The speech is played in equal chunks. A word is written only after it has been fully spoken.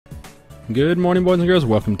Good morning, boys and girls.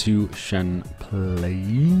 Welcome to shenplays.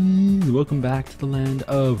 Welcome back to the land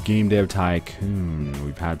of Game Dev Tycoon.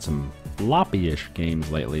 We've had some floppy-ish games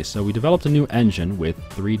lately, so we developed a new engine with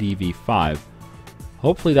 3dv5.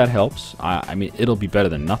 Hopefully that helps. I mean, it'll be better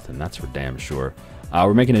than nothing, that's for damn sure.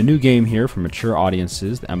 We're making a new game here for mature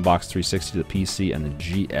audiences, the MBox 360, the PC, and the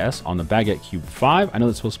GS on the Baguette Cube 5. I know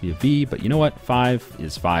it's supposed to be a V, but you know what? 5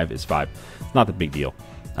 is 5 is 5. It's not the big deal.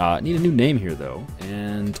 Need a new name here, though,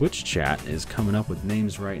 and Twitch chat is coming up with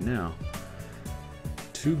names right now.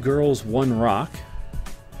 2 Girls, 1 Rock,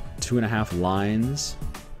 2.5 Lines,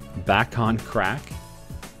 Back on Crack,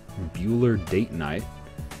 Bueller Date Night,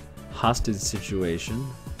 Hostage Situation.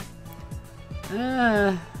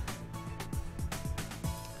 I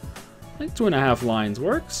think 2.5 Lines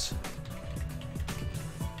works.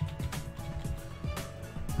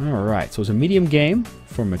 Alright, so it's a medium game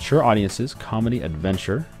for mature audiences, comedy,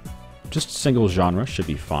 adventure. Just single genre should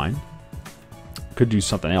be fine. Could do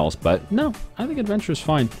something else, but no, I think adventure is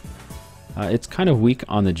fine. It's kind of weak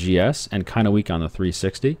on the GS and kind of weak on the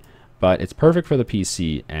 360, but it's perfect for the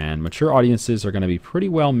PC, and mature audiences are going to be pretty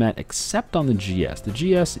well met, except on the GS. The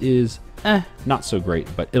GS is, not so great,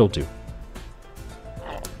 but it'll do.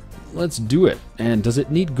 Let's do it. And does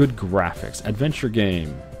it need good graphics? Adventure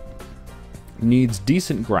game. Needs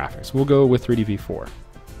decent graphics. We'll go with 3dv4.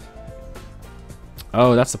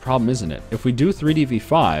 Oh, that's the problem, isn't it? If we do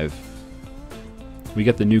 3dv5, we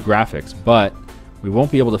get the new graphics, but we won't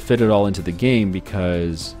be able to fit it all into the game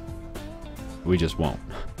because we just won't.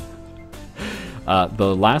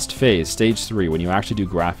 The last phase, stage 3, when you actually do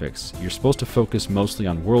graphics, you're supposed to focus mostly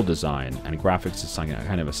on world design, and graphics is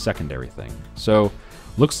kind of a secondary thing. So,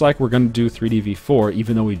 looks like we're going to do 3dv4,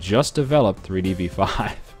 even though we just developed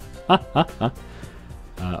 3dv5.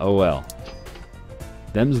 Oh well.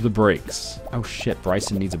 Them's the breaks. Oh shit,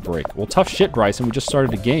 Bryson needs a break. Well, tough shit, Bryson. We just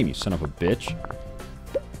started a game, you son of a bitch.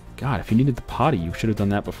 God, if you needed the potty, you should have done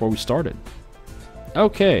that before we started.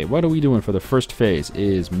 Okay, what are we doing for the first phase?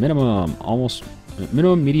 Is minimum,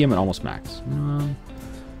 medium, and almost max. Minimum,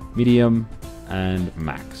 medium, and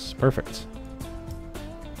max. Perfect.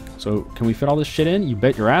 So, can we fit all this shit in? You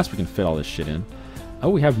bet your ass we can fit all this shit in. Oh,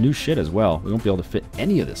 we have new shit as well. We won't be able to fit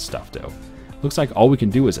any of this stuff, though. Looks like all we can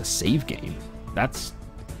do is a save game. That's...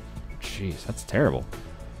 Jeez, that's terrible.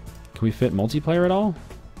 Can we fit multiplayer at all?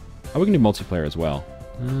 Oh, we can do multiplayer as well.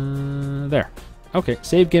 There. Okay,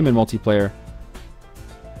 save game and multiplayer.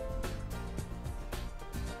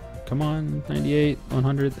 Come on, 98,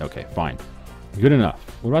 100. Okay, fine. Good enough.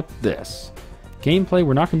 What about this? Gameplay,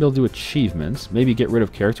 we're not going to be able to do achievements. Maybe get rid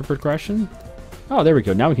of character progression. Oh, there we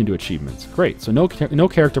go. Now we can do achievements. Great. So no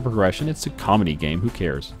character progression. It's a comedy game. Who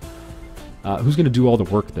cares? Who's going to do all the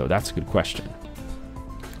work, though? That's a good question.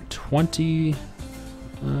 20...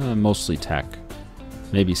 mostly tech.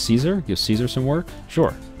 Maybe Caesar? Give Caesar some work?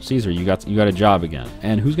 Sure. Caesar, you got a job again.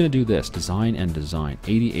 And who's going to do this? Design and design.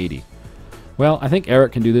 80-80. Well, I think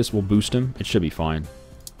Eric can do this. We'll boost him. It should be fine.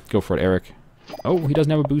 Go for it, Eric. Oh, he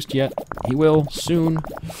doesn't have a boost yet. He will soon.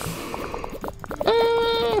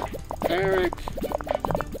 Eric!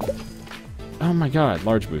 Oh my god,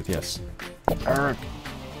 large booth, yes. Eric.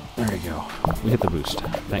 There you go. We hit the boost.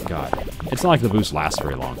 Thank God. It's not like the boost lasts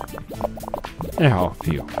very long. Oh,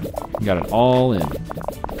 phew. We got it all in.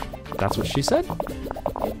 That's what she said?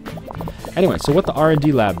 Anyway, so what the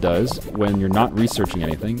R&D lab does when you're not researching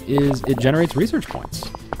anything is it generates research points.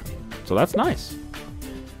 So that's nice.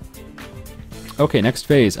 Okay, next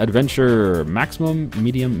phase. Adventure. Maximum,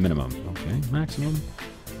 medium, minimum. Okay, maximum,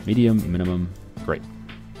 medium, minimum. Great.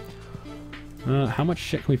 How much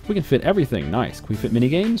shit can we can fit everything. Nice. Can we fit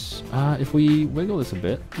minigames? If we wiggle this a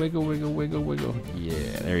bit. Wiggle, wiggle, wiggle, wiggle.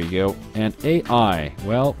 Yeah, there you go. And AI.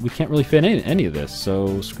 Well, we can't really fit any of this,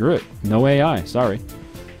 so screw it. No AI, sorry.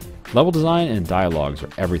 Level design and dialogues are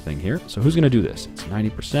everything here. So who's going to do this? It's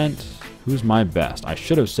 90%. Who's my best? I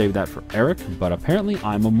should have saved that for Eric, but apparently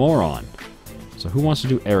I'm a moron. So who wants to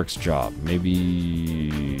do Eric's job?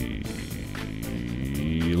 Maybe...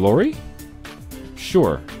 Lori?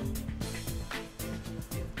 Sure.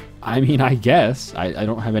 I mean, I guess. I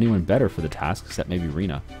don't have anyone better for the task, except maybe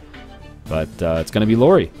Rena. But it's going to be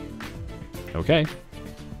Lori. Okay.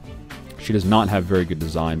 She does not have very good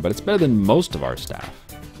design, but it's better than most of our staff.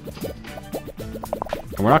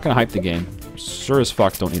 And we're not going to hype the game. Sure as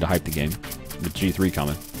fuck don't need to hype the game. With G3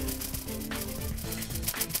 coming.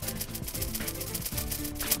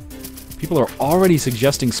 People are already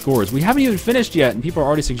suggesting scores. We haven't even finished yet, and people are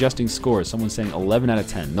already suggesting scores. Someone's saying 11 out of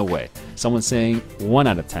 10. No way. Someone's saying 1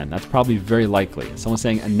 out of 10. That's probably very likely. Someone's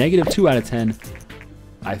saying a -2 out of 10.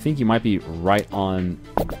 I think you might be right on,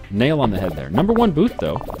 nail on the head there. #1 booth,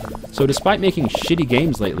 though. So despite making shitty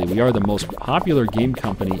games lately, we are the most popular game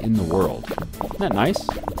company in the world. Isn't that nice?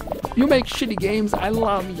 You make shitty games, I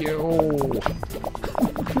love you.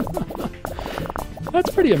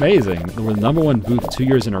 That's pretty amazing. We're the #1 booth 2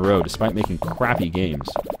 years in a row, despite making crappy games.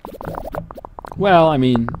 Well, I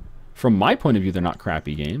mean, from my point of view, they're not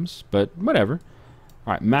crappy games, but whatever.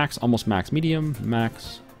 All right, max, almost max, medium,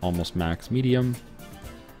 max, almost max, medium.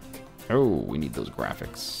 Oh, we need those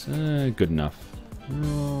graphics. Good enough.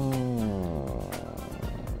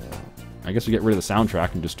 I guess we get rid of the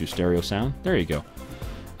soundtrack and just do stereo sound. There you go.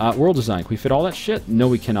 World design. Can we fit all that shit? No,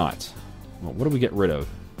 we cannot. Well, what do we get rid of?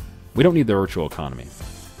 We don't need the virtual economy.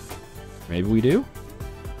 Maybe we do?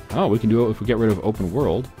 Oh, we can do it if we get rid of open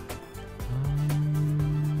world.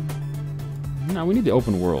 No, we need the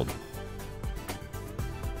open world.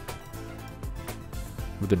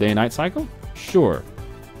 With the day and night cycle? Sure.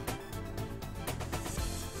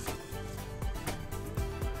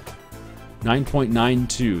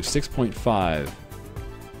 .92, 6.5,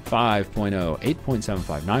 5.0,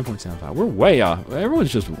 8.75, 9.75. We're way off.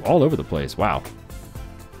 Everyone's just all over the place. Wow.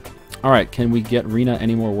 All right, can we get Rena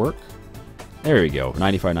any more work? There we go.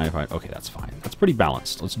 95, 95. Okay, that's fine. That's pretty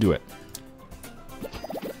balanced. Let's do it.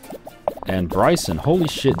 And Bryson, holy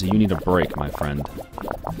shit, do you need a break, my friend?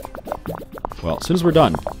 Well, as soon as we're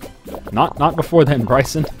done. Not before then,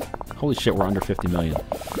 Bryson. Holy shit, we're under 50 million.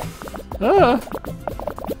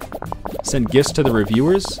 Send gifts to the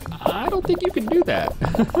reviewers? I don't think you can do that.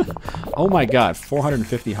 Oh my god,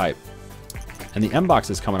 450 hype. And the M-Box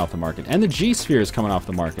is coming off the market. And the G-Sphere is coming off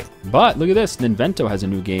the market. But look at this, Ninvento has a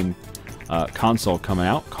new game console coming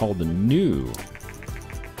out called the New.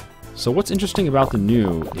 So what's interesting about the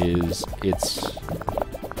New is it's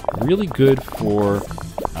really good for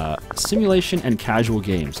simulation and casual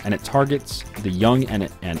games. And it targets the young and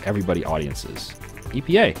everybody audiences.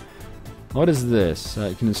 EPA. What is this?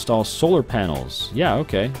 You can install solar panels. Yeah,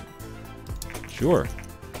 okay. Sure.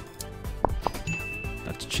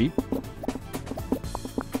 That's cheap.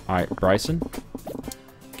 Alright, Bryson.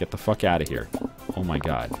 Get the fuck out of here. Oh my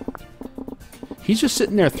god. He's just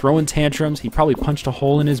sitting there throwing tantrums. He probably punched a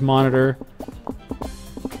hole in his monitor.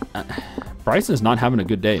 Bryson's not having a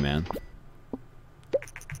good day, man.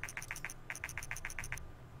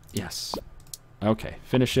 Yes. Okay,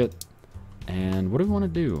 finish it. And what do we want to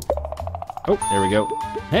do? Oh, there we go.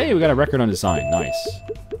 Hey, we got a record on design. Nice.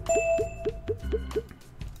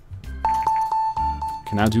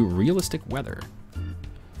 Can now do realistic weather.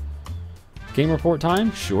 Game report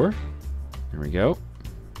time? Sure. There we go.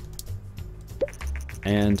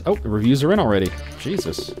 And, oh, the reviews are in already.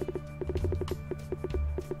 Jesus.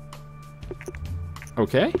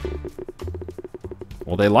 Okay.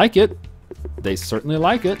 Well, they like it. They certainly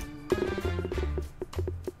like it.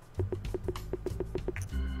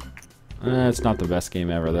 It's not the best game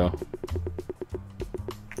ever, though.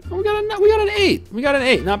 Oh, we got an 8. We got an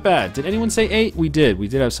 8. Not bad. Did anyone say 8? We did. We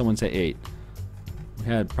did have someone say 8. We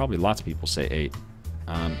had probably lots of people say 8.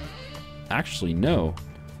 Actually, no.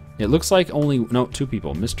 It looks like only... No, 2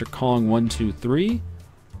 people. Mr. Kong 123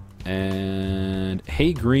 and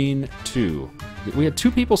Hey Green 2. We had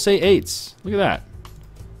 2 people say 8s. Look at that.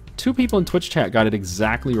 2 people in Twitch chat got it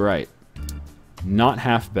exactly right. Not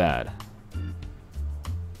half bad.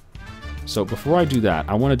 So before I do that,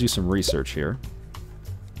 I want to do some research here.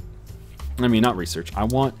 I mean, not research. I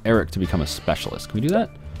want Eric to become a specialist. Can we do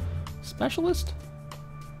that? Specialist?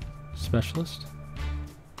 Specialist?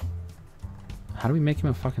 How do we make him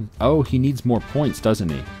a fucking... Oh, he needs more points, doesn't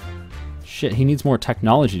he? Shit, he needs more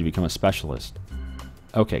technology to become a specialist.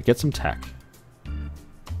 Okay, get some tech.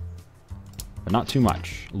 But not too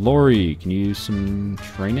much. Lori, can you use some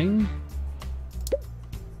training?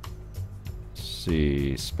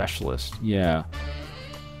 See, specialist. Yeah.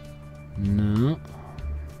 No.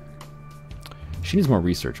 She needs more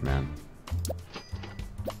research, man.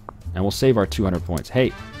 And we'll save our 200 points.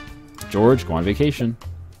 Hey, George, go on vacation.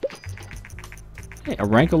 Hey, a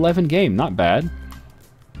rank 11 game. Not bad.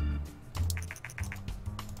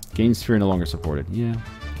 Game Sphere no longer supported. Yeah.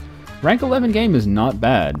 Rank 11 game is not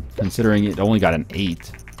bad, considering it only got an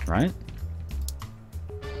 8, right?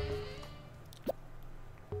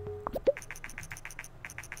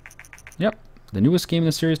 Yep. The newest game in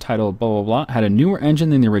the series, titled blah blah blah, had a newer engine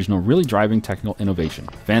than the original, really driving technical innovation.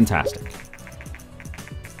 Fantastic.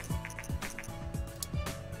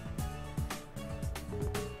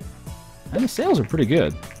 And the sales are pretty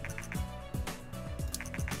good.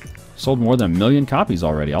 Sold more than 1 million copies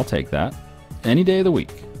already. I'll take that. Any day of the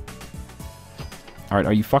week. Alright,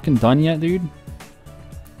 are you fucking done yet, dude?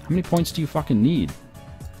 How many points do you fucking need?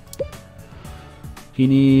 He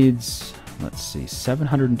needs, let's see,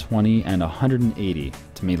 720 and 180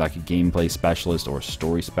 to me, like a gameplay specialist or a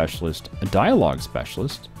story specialist, a dialogue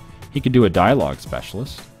specialist. He could do a dialogue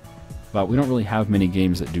specialist, but we don't really have many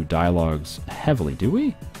games that do dialogues heavily, do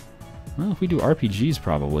we? Well, if we do RPGs,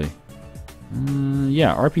 probably.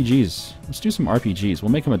 Yeah, RPGs. Let's do some RPGs.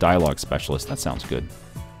 We'll make him a dialogue specialist. That sounds good.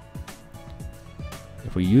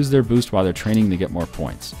 If we use their boost while they're training, they get more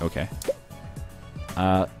points. Okay.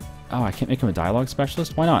 Oh, I can't make him a dialogue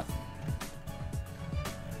specialist? Why not?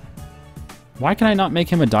 Why can I not make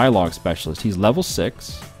him a dialogue specialist? He's level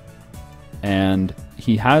 6, and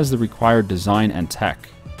he has the required design and tech.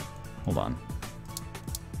 Hold on.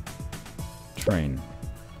 Train.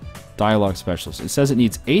 Dialogue specialist. It says it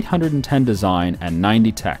needs 810 design and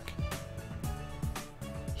 90 tech.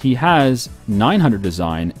 He has 900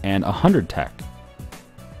 design and 100 tech.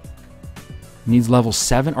 Needs level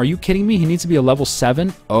 7? Are you kidding me? He needs to be a level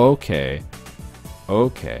 7? Okay.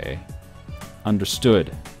 Okay.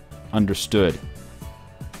 Understood. Understood.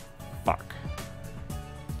 Fuck.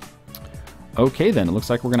 Okay then, it looks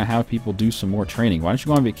like we're going to have people do some more training. Why don't you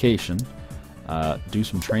go on vacation? Do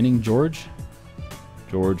some training, George?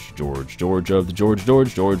 George of the George.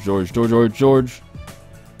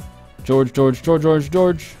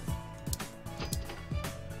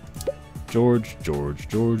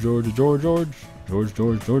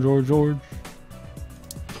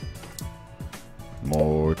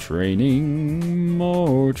 More training,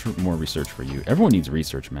 more research for you. Everyone needs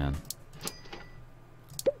research, man.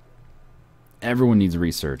 Everyone needs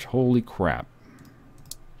research. Holy crap.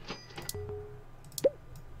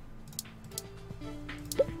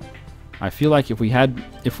 I feel like if we had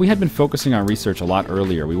been focusing on research a lot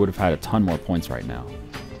earlier, we would have had a ton more points right now.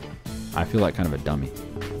 I feel like kind of a dummy.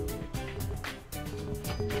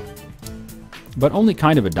 But only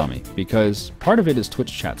kind of a dummy, because part of it is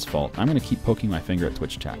Twitch chat's fault. I'm going to keep poking my finger at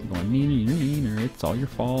Twitch chat, going, neener, neener, it's all your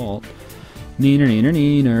fault. Neener, neener,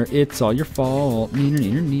 neener, it's all your fault. Neener,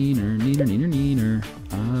 neener, neener, neener, neener, neener.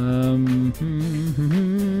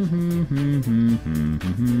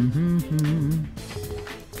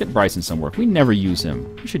 Get Bryson some work. We never use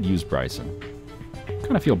him. We should use Bryson.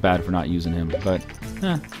 Kind of feel bad for not using him, but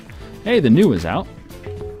hey, the new is out.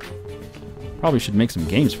 Probably should make some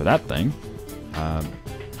games for that thing.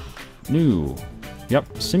 New.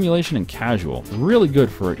 Yep, simulation and casual. Really good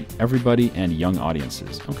for everybody and young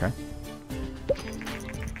audiences. Okay.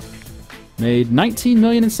 Made 19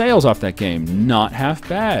 million in sales off that game. Not half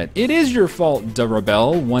bad. It is your fault,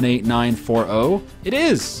 DeRebel18940. It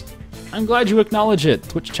is. I'm glad you acknowledge it.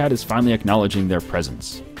 Twitch chat is finally acknowledging their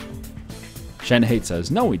presence. Shen Hate says,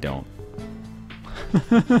 no, we don't.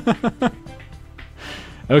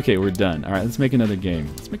 Okay, we're done. All right, let's make another game.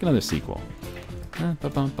 Let's make another sequel.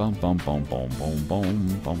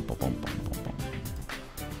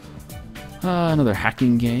 Another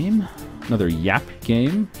hacking game. Another yap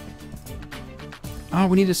game. Oh,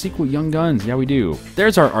 we need a sequel, Young Guns. Yeah, we do.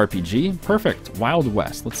 There's our RPG. Perfect. Wild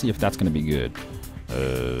West. Let's see if that's going to be good.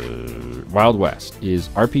 Wild West is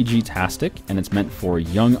RPG-tastic, and it's meant for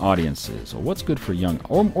young audiences. So what's good for young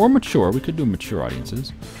or mature? We could do mature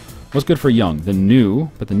audiences. What's good for young? The new,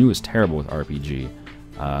 but the new is terrible with RPG.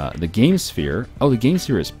 The Game Sphere. Oh, the Game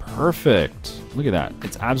Sphere is perfect. Look at that.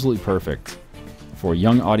 It's absolutely perfect for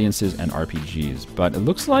young audiences and RPGs. But it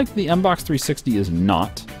looks like the Mbox 360 is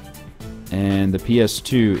not, and the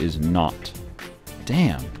PS2 is not.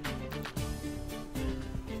 Damn.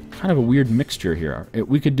 Kind of a weird mixture here.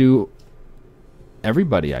 We could do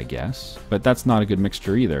everybody, I guess, but that's not a good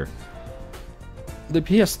mixture either. The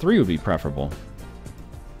PS3 would be preferable.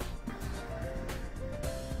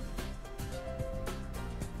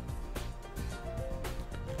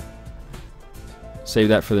 Save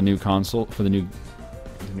that for the new console, for the new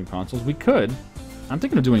consoles. We could. I'm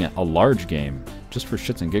thinking of doing a large game, just for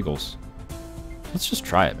shits and giggles. Let's just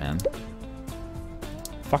try it, man.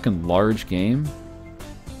 Fucking large game.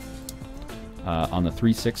 On the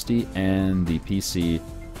 360 and the PC.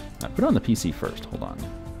 Put it on the PC first. Hold on.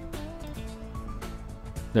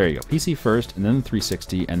 There you go. PC first, and then the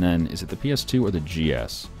 360, and then is it the PS2 or the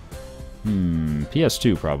GS?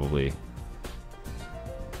 PS2 probably.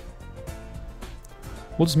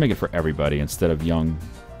 We'll just make it for everybody instead of young.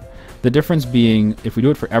 The difference being, if we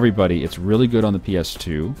do it for everybody, it's really good on the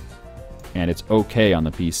PS2, and it's okay on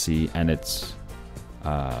the PC, and it's...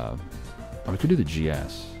 oh, we could do the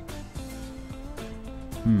GS.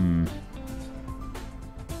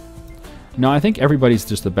 No, I think everybody's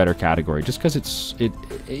just the better category, just because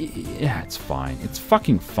yeah, it's fine. It's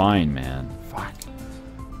fucking fine, man. Fuck.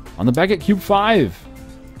 On the back at Cube 5.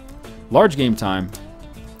 Large game time.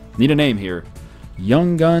 Need a name here.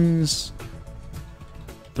 Young Guns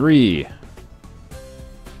PS3.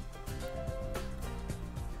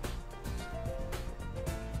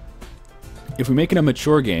 If we make it a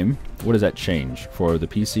mature game, what does that change for the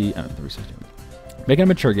PC? 360. Making a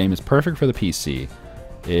mature game is perfect for the PC.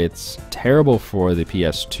 It's terrible for the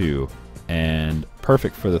PS2 and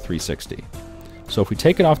perfect for the 360. So if we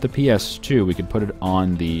take it off the PS2, we could put it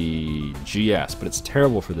on the GS, but it's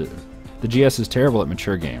terrible for the GS is terrible at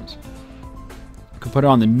mature games. We could put it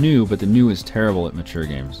on the new, but the new is terrible at mature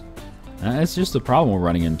games. That's just the problem we're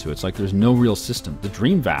running into. It's like there's no real system. The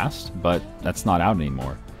Dreamcast, but that's not out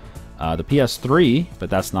anymore. The PS3, but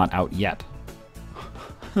that's not out yet.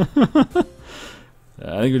 I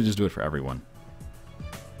think we'll just do it for everyone.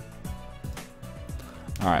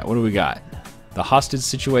 Alright, what do we got? The hostage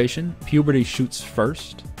situation. Puberty shoots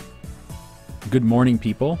first. Good morning,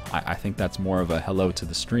 people. I think that's more of a hello to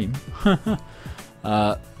the stream.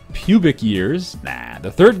 Pubic years. Nah.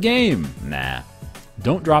 The third game. Nah.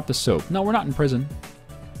 Don't drop the soap. No, we're not in prison.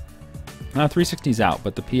 360's out,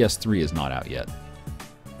 but the PS3 is not out yet.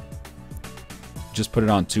 Just put it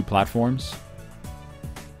on 2 platforms.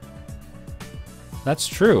 That's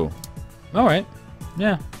true. Alright.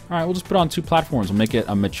 Yeah. Alright, we'll just put it on 2 platforms. We'll make it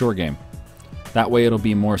a mature game. That way it'll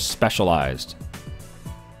be more specialized.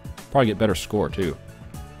 Probably get better score, too.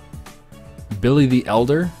 Billy the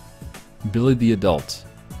Elder. Billy the Adult.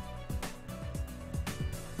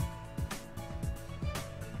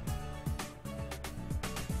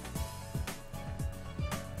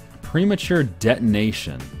 Premature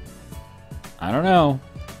detonation. I don't know.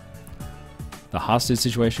 The hostage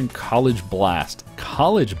situation. College blast.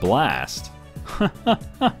 College blast?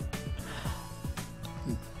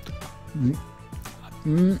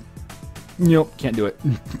 Nope, can't do it.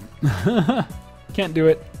 Can't do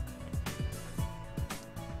it.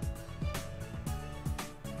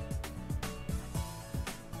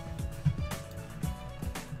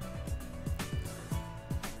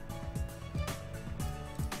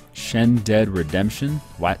 Shen Dead Redemption?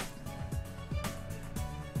 What?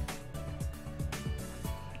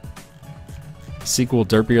 Sequel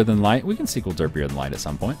Derpier Than Light? We can sequel Derpier Than Light at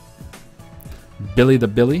some point. Billy the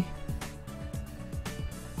Billy?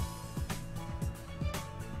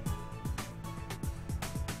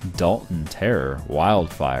 Dalton Terror.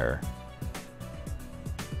 Wildfire.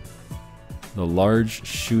 The Large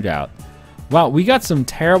Shootout. Wow, we got some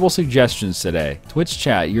terrible suggestions today. Twitch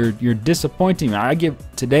chat, you're disappointing me.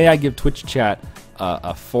 Today I give Twitch chat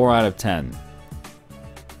a 4 out of 10.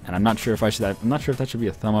 And I'm not sure if that should be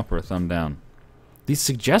a thumb up or a thumb down. These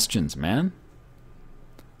suggestions, man.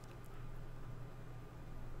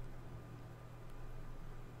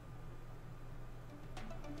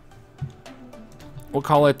 We'll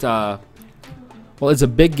call it, well, it's a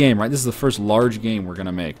big game, right? This is the first large game we're going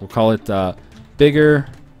to make. We'll call it Bigger,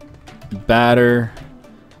 Badder,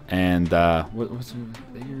 and, what's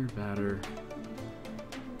it? Bigger, Badder,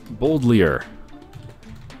 Boldlier.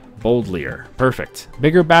 Boldlier. Perfect.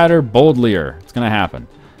 Bigger, Badder, Boldlier. It's going to happen.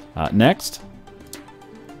 Next.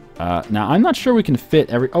 Now, I'm not sure we can fit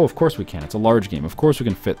every... Oh, of course we can. It's a large game. Of course we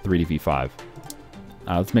can fit 3D-V5.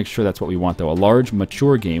 Let's make sure that's what we want, though. A large,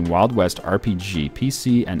 mature game, Wild West RPG,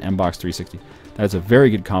 PC, and Mbox 360. That is a very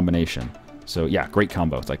good combination. So, yeah, great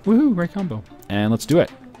combo. It's like, woohoo, great combo. And let's do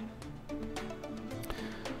it.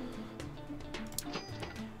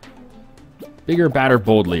 Bigger, Badder,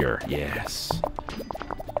 Boldlier. Yes.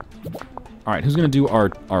 All right, who's going to do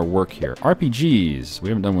our work here? RPGs. We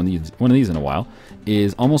haven't done one of these in a while.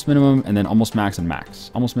 Is almost minimum and then almost max and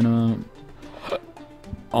max. Almost minimum,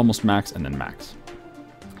 almost max, and then max.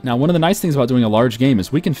 Now, one of the nice things about doing a large game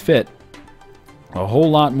is we can fit a whole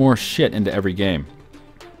lot more shit into every game.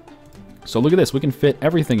 So look at this. We can fit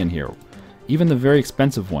everything in here. Even the very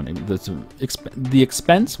expensive one. The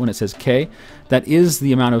expense, when it says K, that is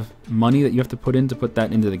the amount of money that you have to put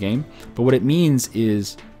that into the game. But what it means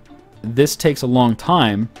is this takes a long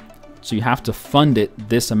time, so you have to fund it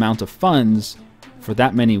this amount of funds for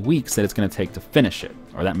that many weeks that it's going to take to finish it,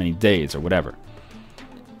 or that many days, or whatever.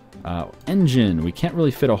 Engine. We can't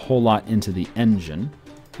really fit a whole lot into the engine.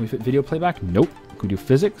 Can we fit video playback? Nope. Can we do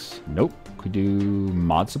physics? Nope. Can we do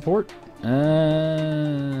mod support?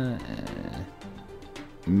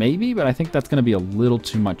 Maybe, but I think that's going to be a little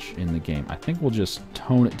too much in the game. I think we'll just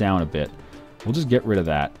tone it down a bit. We'll just get rid of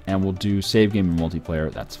that, and we'll do save game and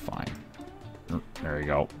multiplayer. That's fine. There you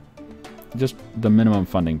go. Just the minimum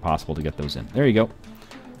funding possible to get those in. There you go.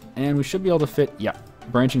 And we should be able to fit, yeah,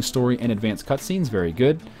 branching story and advanced cutscenes. Very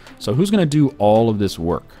good. So who's going to do all of this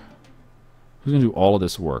work? Who's going to do all of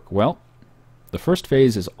this work? Well, the first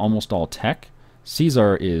phase is almost all tech.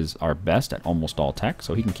 Caesar is our best at almost all tech,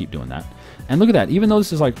 so he can keep doing that. And look at that. Even though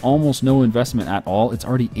this is like almost no investment at all, it's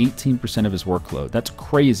already 18% of his workload. That's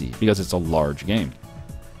crazy because it's a large game.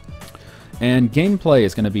 And gameplay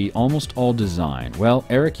is going to be almost all design. Well,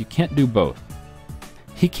 Eric, you can't do both.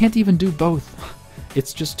 He can't even do both.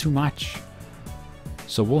 It's just too much.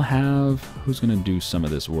 So we'll have... Who's going to do some of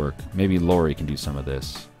this work? Maybe Lori can do some of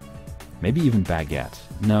this. Maybe even Baguette.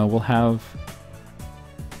 No, we'll have...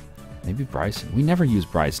 Maybe Bryson. We never use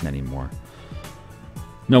Bryson anymore.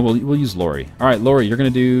 No, we'll use Lori. All right, Lori, you're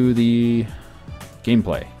going to do the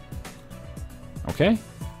gameplay. Okay?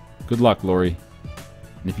 Good luck, Lori.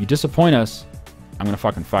 And if you disappoint us, I'm going to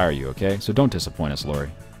fucking fire you, okay? So don't disappoint us,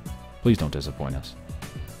 Lori. Please don't disappoint us.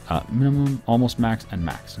 Minimum, almost max, and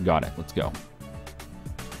max. Got it. Let's go.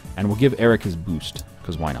 And we'll give Eric his boost,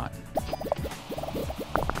 because why not?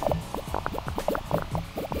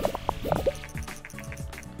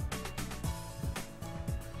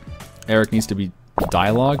 Eric needs to be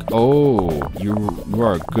dialogue. Oh, you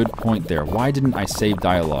are a good point there. Why didn't I save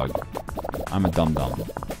dialogue? I'm a dum-dum.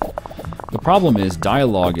 The problem is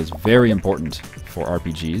dialogue is very important for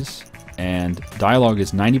RPGs, and dialogue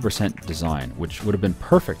is 90% design, which would have been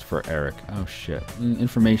perfect for Eric. Oh shit.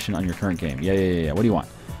 Information on your current game. Yeah. What do you want?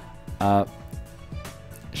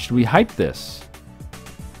 Should we hype this?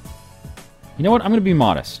 You know what? I'm going to be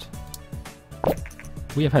modest.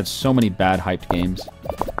 We have had so many bad hyped games.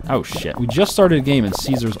 Oh shit, we just started a game and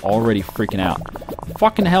Caesar's already freaking out.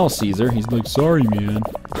 Fucking hell, Caesar. He's like, sorry, man.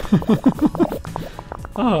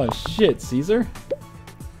 Oh shit, Caesar.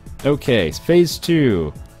 Okay, phase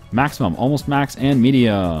 2. Maximum, almost max, and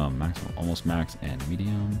medium. Maximum, almost max, and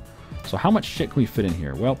medium. So how much shit can we fit in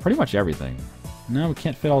here? Well, pretty much everything. No, we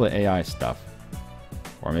can't fit all the AI stuff.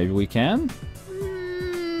 Or maybe we can?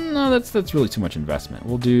 No, that's really too much investment.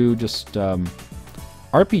 We'll do just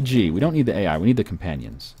RPG. We don't need the AI. We need the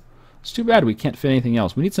companions. It's too bad we can't fit anything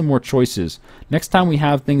else. We need some more choices. Next time we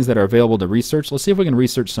have things that are available to research, let's see if we can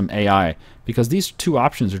research some AI, because these 2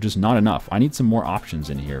 options are just not enough. I need some more options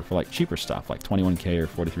in here for like cheaper stuff, like 21K or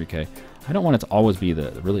 43K. I don't want it to always be the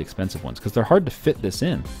really expensive ones, because they're hard to fit this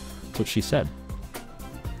in. That's what she said.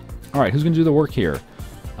 All right, who's going to do the work here?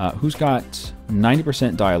 Who's got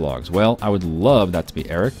 90% dialogues? Well, I would love that to be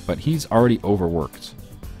Eric, but he's already overworked.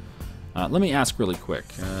 Let me ask really quick.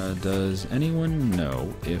 Does anyone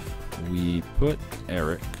know if we put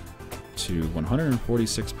Eric to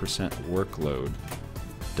 146% workload,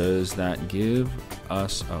 does that give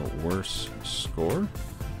us a worse score?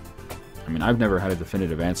 I mean, I've never had a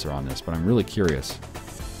definitive answer on this, but I'm really curious.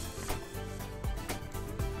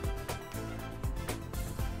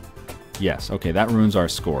 Yes, okay, that ruins our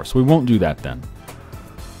score, so we won't do that then.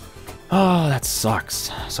 Oh, that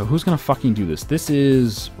sucks. So who's gonna fucking do this? This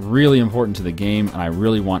is really important to the game, and I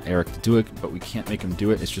really want Eric to do it, but we can't make him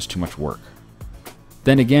do it. It's just too much work.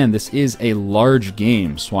 Then again, this is a large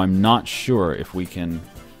game, so I'm not sure if we can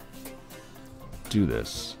do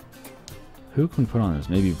this. Who can we put on this?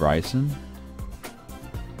 Maybe Bryson?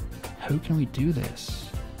 Who can we do this?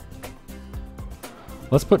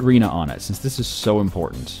 Let's put Rena on it, since this is so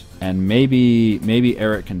important. And maybe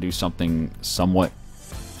Eric can do something somewhat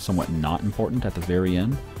not important at the very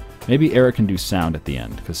end. Maybe Eric can do sound at the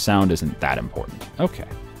end, because sound isn't that important. Okay.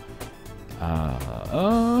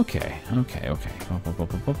 Okay.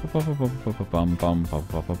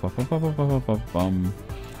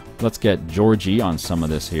 Let's get Georgie on some of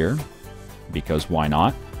this here, because why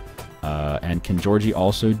not? And can Georgie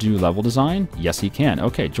also do level design? Yes, he can.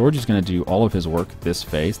 Okay, Georgie's going to do all of his work this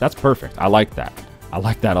phase. That's perfect. I like that. I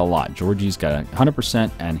like that a lot. Georgie's got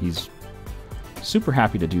 100%, and he's super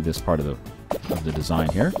happy to do this part of the design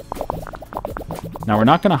here. Now, we're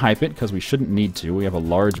not going to hype it, because we shouldn't need to. We have a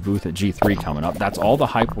large booth at G3 coming up. That's all the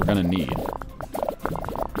hype we're going to need.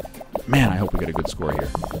 Man, I hope we get a good score here.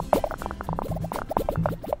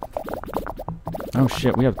 Oh,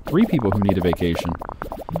 shit. We have 3 people who need a vacation.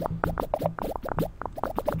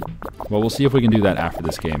 Well, we'll see if we can do that after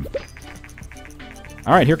this game.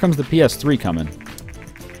 All right, here comes the PS3 coming.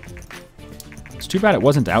 It's too bad it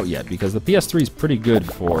wasn't out yet, because the PS3 is pretty good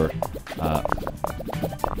for...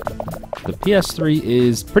 the PS3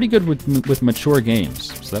 is pretty good with mature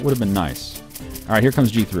games, so that would have been nice. All right, here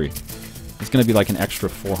comes G3. It's going to be like an extra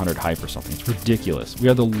 400 hype or something. It's ridiculous. We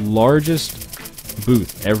are the largest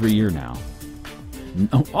booth every year now.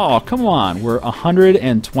 No, oh, come on. We're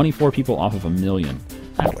 124 people off of 1 million.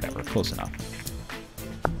 Whatever, close enough.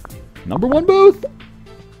 #1 booth!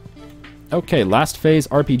 Okay, last phase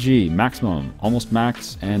RPG. Maximum, almost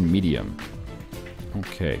max, and medium.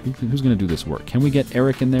 Okay, who's going to do this work? Can we get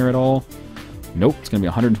Eric in there at all? Nope, it's going to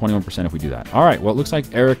be 121% if we do that. All right, well, it looks like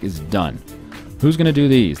Eric is done. Who's going to do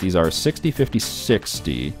these? These are 60, 50,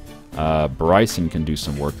 60. Bryson can do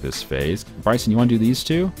some work this phase. Bryson, you want to do these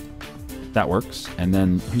two? That works. And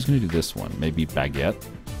then who's going to do this one? Maybe Baguette?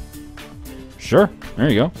 Sure. There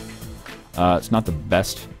you go. It's not the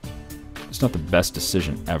best. It's not the best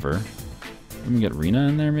decision ever. Let me get Rena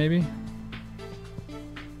in there, maybe?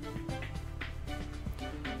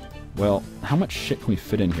 Well, how much shit can we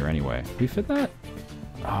fit in here anyway? Can we fit that?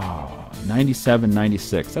 Oh, 97,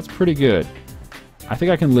 96. That's pretty good. I think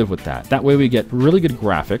I can live with that. That way we get really good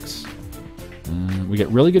graphics. We get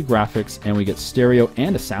really good graphics, and we get stereo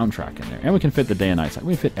and a soundtrack in there. And we can fit the day and night side.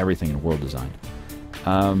 We can fit everything in world design.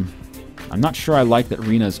 I'm not sure I like that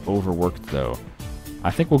Rena's overworked, though.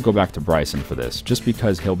 I think we'll go back to Bryson for this, just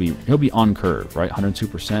because he'll be on curve, right?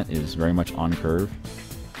 102% is very much on curve.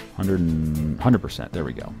 100%. There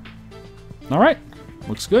we go. All right.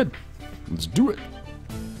 Looks good. Let's do it.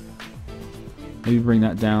 Maybe bring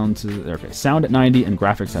that down to... Okay, sound at 90 and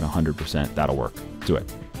graphics at 100%. That'll work. Do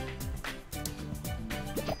it.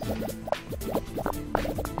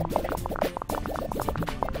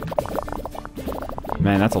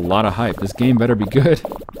 Man, that's a lot of hype. This game better be good.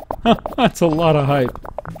 That's a lot of hype.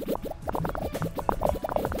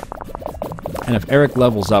 And if Eric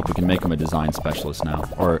levels up, we can make him a design specialist now.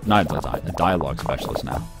 Or, not design, a dialogue specialist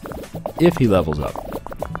now. If he levels up.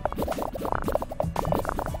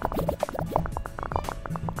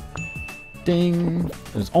 Ding.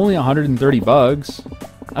 There's only 130 bugs.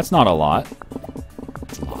 That's not a lot.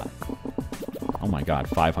 That's a lot. Oh my god,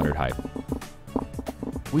 500 hype.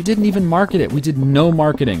 We didn't even market it. We did no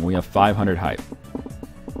marketing. We have 500 hype.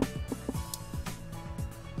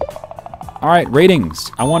 Alright,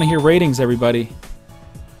 ratings. I want to hear ratings, everybody.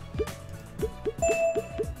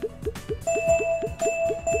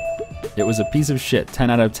 It was a piece of shit. 10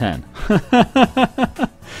 out of 10.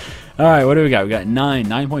 Alright, what do we got? We got 9,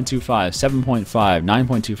 9.25, 7.5,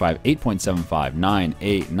 9.25, 8.75, 9,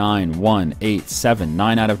 8, 9, 1, 8, 7,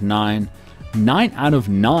 9 out of 9. 9 out of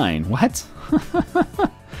 9? What?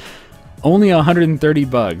 Only 130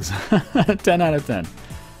 bugs. 10 out of 10.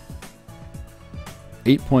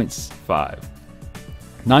 8.5.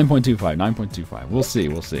 9.25, 9.25. We'll see,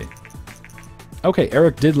 we'll see. Okay,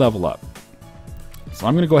 Eric did level up. So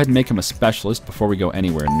I'm going to go ahead and make him a specialist before we go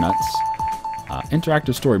anywhere nuts.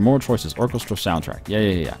 Interactive story, more choices, orchestral soundtrack.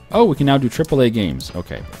 Yeah. Oh, we can now do AAA games.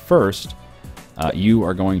 Okay, but first, you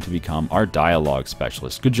are going to become our dialogue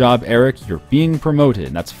specialist. Good job, Eric. You're being promoted.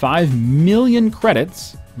 And that's 5 million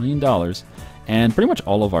credits, $1 million, and pretty much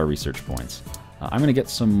all of our research points. I'm going to get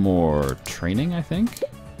some more training, I think,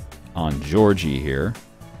 on Georgie here.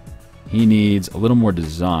 He needs a little more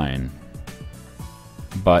design,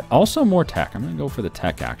 but also more tech. I'm going to go for the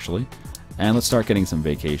tech, actually. And let's start getting some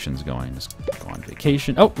vacations going. Just go on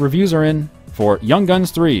vacation. Oh, reviews are in for Young Guns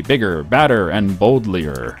 3, Bigger, Badder, and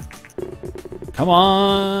Boldlier. Come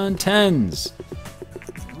on, 10s.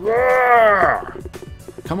 Yeah!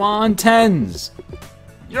 Come on, 10s.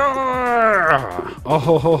 Yeah! Oh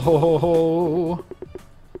ho ho ho ho ho.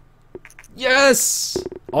 Yes!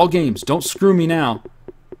 All games, don't screw me now.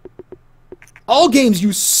 All games,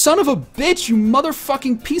 you son of a bitch, you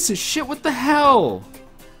motherfucking piece of shit, what the hell?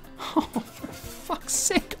 Oh, for fuck's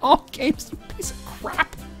sake, all games, you piece of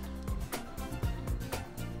crap.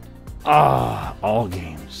 Ah, all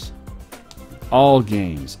games. All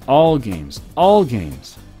games, all games, all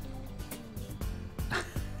games.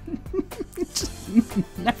 Just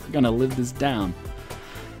never gonna live this down.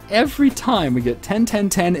 Every time we get 10, 10,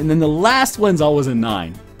 10, and then the last one's always a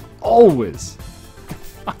 9. Always.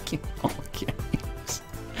 Fucking all games.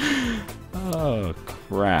 Oh,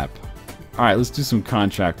 crap. Alright, let's do some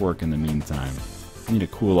contract work in the meantime. Need to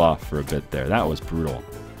cool off for a bit there. That was brutal.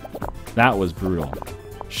 That was brutal.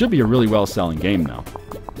 Should be a really well-selling game, though.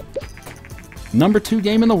 Number 2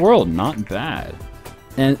 game in the world. Not bad.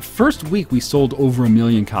 And first week, we sold over 1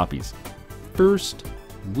 million copies. First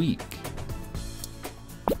week.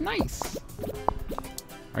 Nice.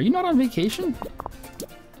 Are you not on vacation?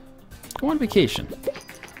 Go on vacation.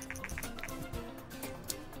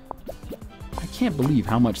 I can't believe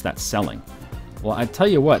how much that's selling. Well, I tell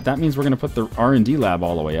you what, that means we're going to put the R&D lab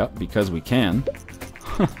all the way up because we can.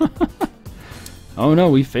 Oh no,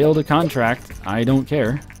 we failed a contract. I don't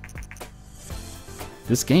care.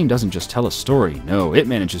 This game doesn't just tell a story. No, it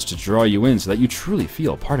manages to draw you in so that you truly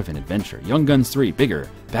feel part of an adventure. Young Guns 3, Bigger,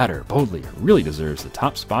 Badder, Boldlier really deserves the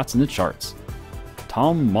top spots in the charts.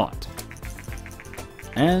 Tom Mott.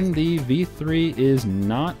 And the V3 is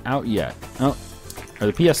not out yet. Oh, or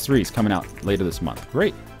the PS3 is coming out later this month.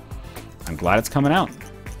 Great. I'm glad it's coming out.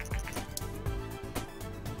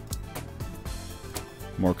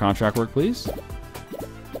 More contract work, please.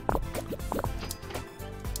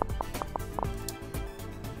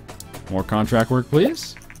 More contract work,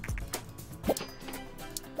 please.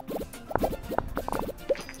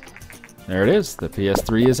 There it is. The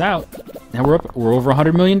PS3 is out. Now we're over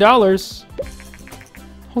 $100 million.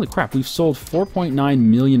 Holy crap, we've sold 4.9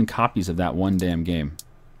 million copies of that one damn game.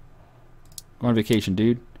 Go on vacation,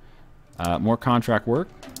 dude. More contract work.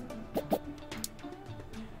 Why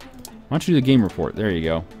don't you do the game report? There you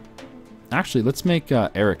go. Actually, let's make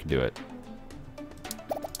Eric do it.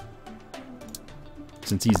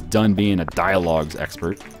 Since he's done being a dialogues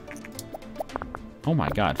expert. Oh my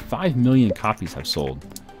god, 5 million copies have sold.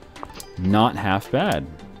 Not half bad.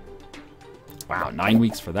 Wow, 9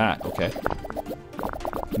 weeks for that. Okay.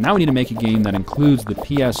 Now we need to make a game that includes the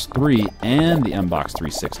PS3 and the Xbox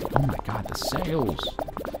 360. Oh my god, the sales.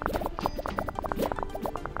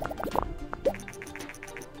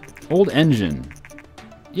 Old engine.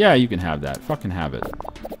 Yeah, you can have that. Fucking have it.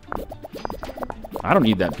 I don't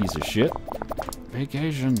need that piece of shit.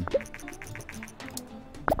 Vacation.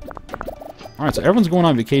 Alright, so everyone's going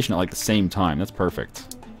on vacation at like the same time. That's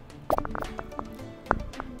perfect.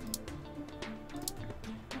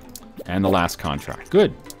 And the last contract.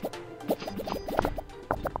 Good.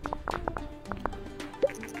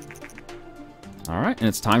 Alright, and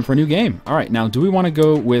it's time for a new game. Alright, now do we want to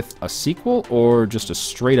go with a sequel or just a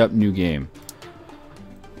straight up new game?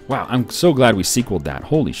 Wow, I'm so glad we sequeled that.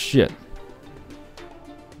 Holy shit.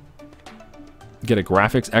 Get a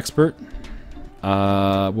graphics expert.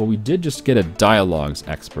 Well, we did just get a dialogues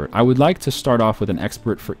expert. I would like to start off with an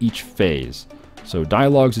expert for each phase. So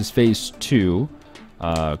dialogues is phase 2.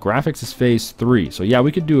 Graphics is phase 3. So yeah,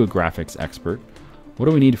 we could do a graphics expert. What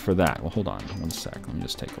do we need for that? Well, hold on 1 sec. Let me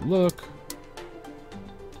just take a look.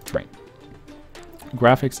 Right.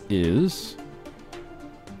 Graphics is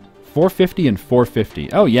 450 and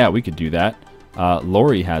 450. Oh yeah, we could do that.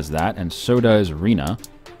 Lori has that, and so does Rena.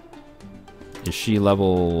 Is she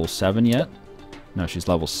level 7 yet? No, she's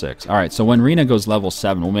level 6. Alright, so when Rena goes level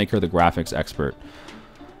 7, we'll make her the graphics expert.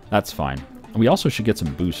 That's fine. We also should get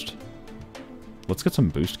some boost. Let's get some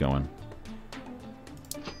boost going.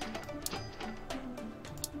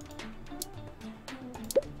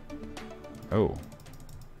 Oh.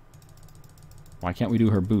 Why can't we do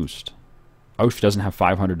her boost? Oh, she doesn't have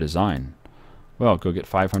 500 design. Well, go get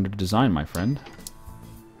 500 design, my friend.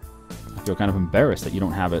 I feel kind of embarrassed that you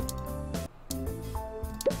don't have it.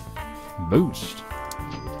 Boost.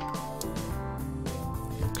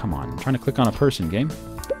 Come on, I'm trying to click on a person, game.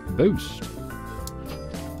 Boost.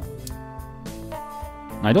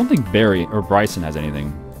 I don't think Barry or Bryson has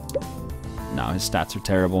anything. No, his stats are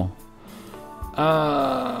terrible.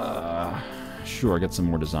 Sure, get some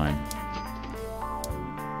more design.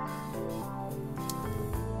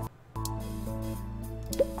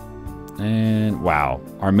 And wow,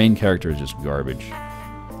 our main character is just garbage.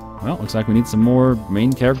 Well, looks like we need some more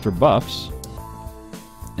main character buffs.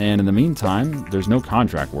 And in the meantime, there's no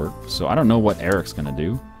contract work, so I don't know what Eric's gonna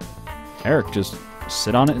do. Eric, just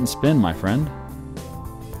sit on it and spin, my friend.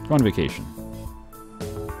 Go on vacation.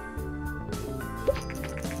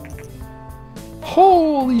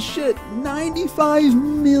 Holy shit! $95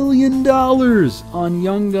 million on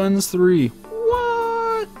Young Guns 3.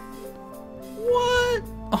 What? What?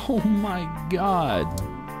 Oh my god.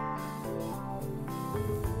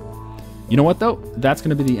 You know what, though? That's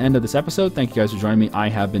going to be the end of this episode. Thank you guys for joining me. I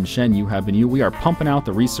have been Shen. You have been you. We are pumping out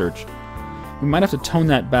the research. We might have to tone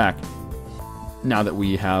that back now that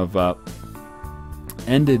we have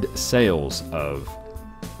ended sales of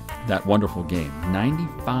that wonderful game.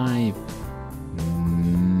 $95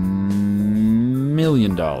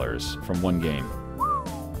 million from one game.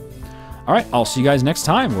 Alright, I'll see you guys next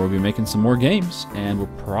time where we'll be making some more games. And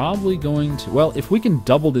we're probably going to... Well, if we can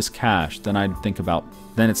double this cash, then I'd think about...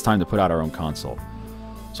 Then it's time to put out our own console.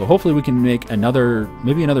 So hopefully we can make another...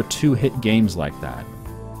 Maybe another 2-hit games like that.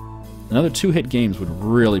 Another 2-hit games would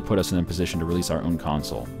really put us in a position to release our own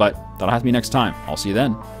console. But that'll have to be next time. I'll see you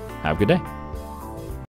then. Have a good day.